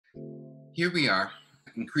Here we are,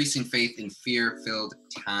 increasing faith in fear-filled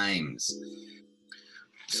times.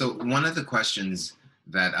 So one of the questions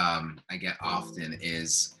that I get often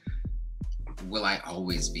is, will I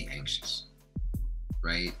always be anxious?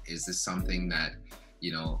 Right? Is this something that,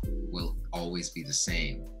 will always be the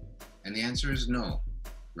same? And the answer is no,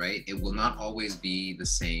 right? It will not always be the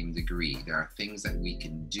same degree. There are things that we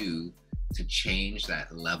can do to change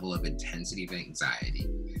that level of intensity of anxiety,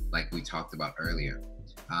 like we talked about earlier.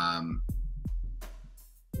 Um,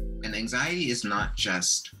 and anxiety is not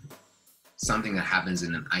just something that happens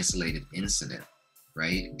in an isolated incident,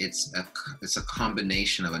 right? It's a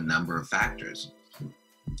combination of a number of factors.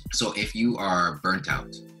 So if you are burnt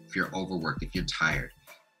out, if you're overworked, if you're tired,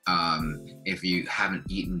 if you haven't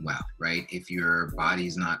eaten well, right? If your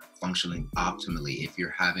body's not functioning optimally, if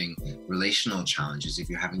you're having relational challenges, if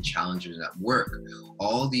you're having challenges at work,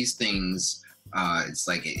 all these things, it's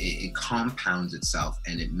like it compounds itself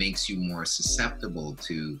and it makes you more susceptible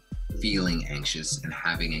to feeling anxious and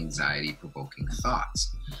having anxiety provoking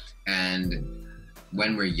thoughts. And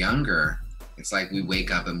when we're younger, it's like we wake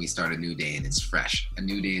up and we start a new day and it's fresh. A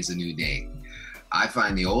new day is a new day. I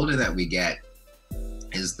find the older that we get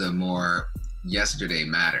is the more yesterday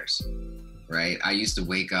matters, right? I used to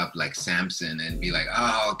wake up like Samson and be like,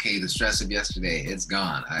 oh, okay, the stress of yesterday, it's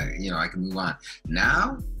gone. I can move on.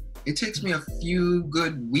 Now, it takes me a few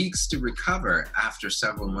good weeks to recover after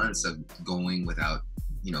several months of going without,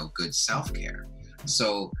 good self-care.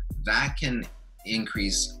 So that can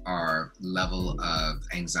increase our level of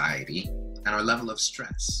anxiety and our level of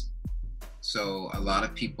stress. So a lot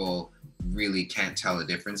of people really can't tell the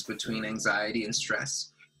difference between anxiety and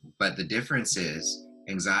stress, but the difference is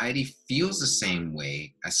anxiety feels the same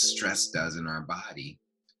way as stress does in our body,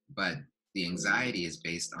 but the anxiety is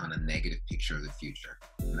based on a negative picture of the future.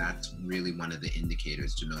 And that's really one of the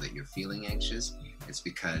indicators to know that you're feeling anxious. It's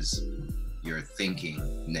because you're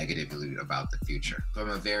thinking negatively about the future. From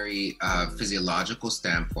a very physiological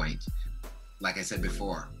standpoint, like I said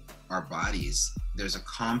before, our bodies, there's a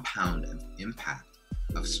compound impact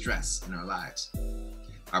of stress in our lives.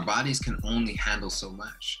 Our bodies can only handle so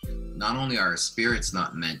much. Not only are our spirits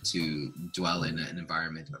not meant to dwell in an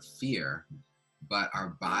environment of fear, but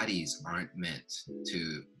our bodies aren't meant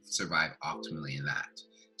to survive optimally in that.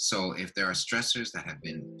 So if there are stressors that have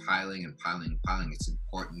been piling and piling and piling, it's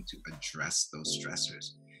important to address those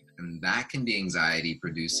stressors. And that can be anxiety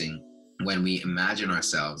producing when we imagine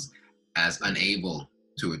ourselves as unable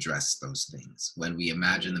to address those things, when we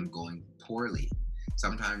imagine them going poorly.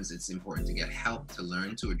 Sometimes it's important to get help to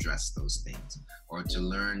learn to address those things, or to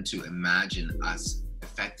learn to imagine us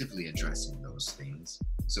effectively addressing those things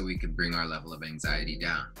so we can bring our level of anxiety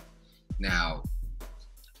down. Now,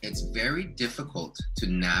 it's very difficult to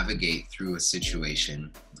navigate through a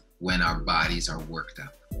situation when our bodies are worked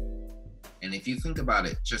up. And if you think about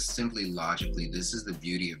it just simply logically, this is the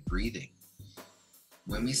beauty of breathing.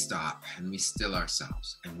 When we stop and we still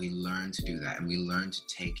ourselves and we learn to do that and we learn to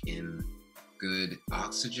take in good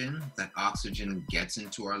oxygen, that oxygen gets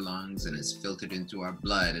into our lungs and is filtered into our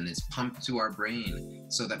blood and is pumped to our brain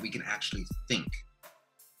so that we can actually think.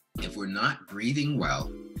 If we're not breathing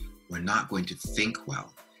well, we're not going to think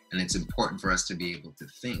well. And it's important for us to be able to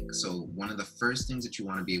think. So one of the first things that you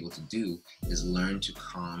want to be able to do is learn to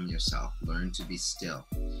calm yourself, learn to be still.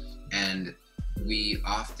 And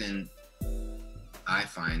I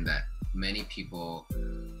find that many people,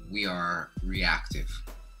 we are reactive,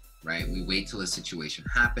 right? We wait till a situation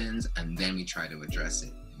happens and then we try to address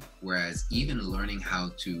it. Whereas even learning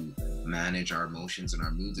how to manage our emotions and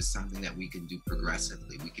our moods is something that we can do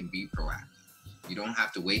progressively. We can be proactive. You don't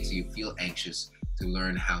have to wait till you feel anxious to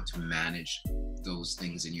learn how to manage those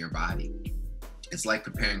things in your body. It's like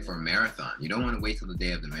preparing for a marathon. You don't want to wait till the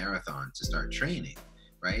day of the marathon to start training,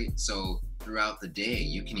 right? So throughout the day,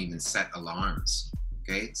 you can even set alarms,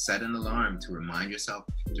 okay? Set an alarm to remind yourself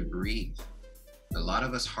to breathe. A lot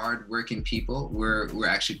of us hardworking people, we're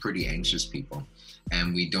actually pretty anxious people,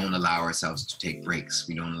 and we don't allow ourselves to take breaks.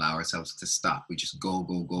 We don't allow ourselves to stop. We just go,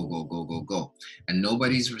 go, go, go, go, go, go. And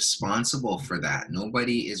nobody's responsible for that.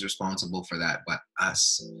 Nobody is responsible for that but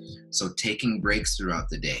us. So taking breaks throughout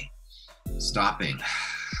the day, stopping,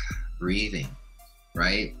 breathing,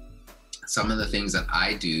 right? Some of the things that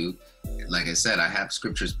I do, like I said, I have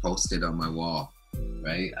scriptures posted on my wall,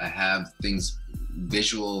 right? I have things,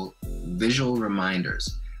 visual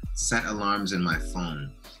reminders, set alarms in my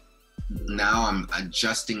phone. Now I'm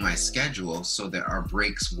adjusting my schedule so there are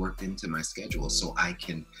breaks worked into my schedule so I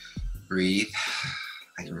can breathe,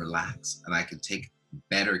 I can relax, and I can take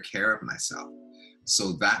better care of myself.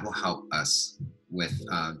 So that will help us with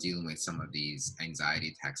dealing with some of these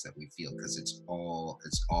anxiety attacks that we feel, because it's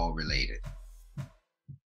all related.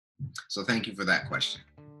 So thank you for that question.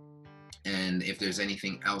 And if there's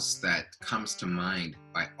anything else that comes to mind,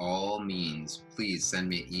 by all means, please send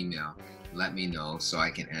me an email. Let me know so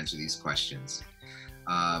I can answer these questions.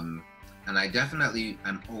 And I definitely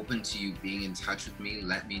am open to you being in touch with me.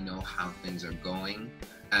 Let me know how things are going.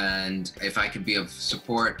 And if I could be of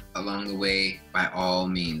support along the way, by all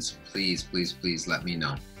means, please, please, please let me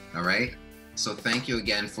know. All right? So thank you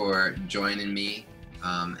again for joining me.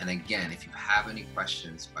 And again, if you have any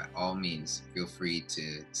questions, by all means, feel free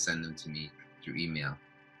to send them to me through email.